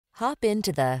Hop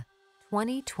into the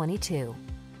 2022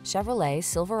 Chevrolet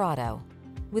Silverado.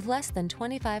 With less than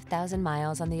 25,000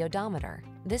 miles on the odometer,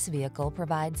 this vehicle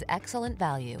provides excellent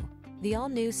value. The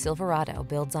all-new Silverado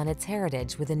builds on its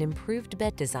heritage with an improved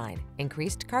bed design,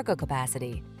 increased cargo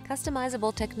capacity,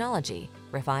 customizable technology,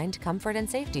 refined comfort and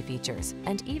safety features,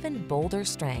 and even bolder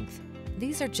strength.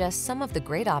 These are just some of the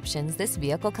great options this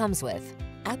vehicle comes with: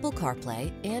 Apple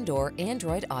CarPlay and/or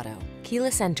Android Auto,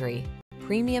 keyless entry,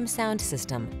 premium sound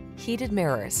system, heated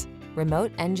mirrors,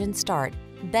 remote engine start,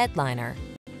 bed liner,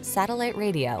 satellite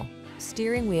radio,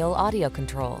 steering wheel audio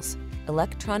controls,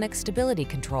 electronic stability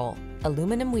control,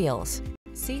 aluminum wheels.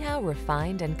 See how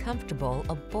refined and comfortable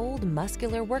a bold,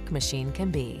 muscular work machine can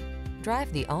be.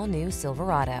 Drive the all-new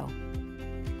Silverado.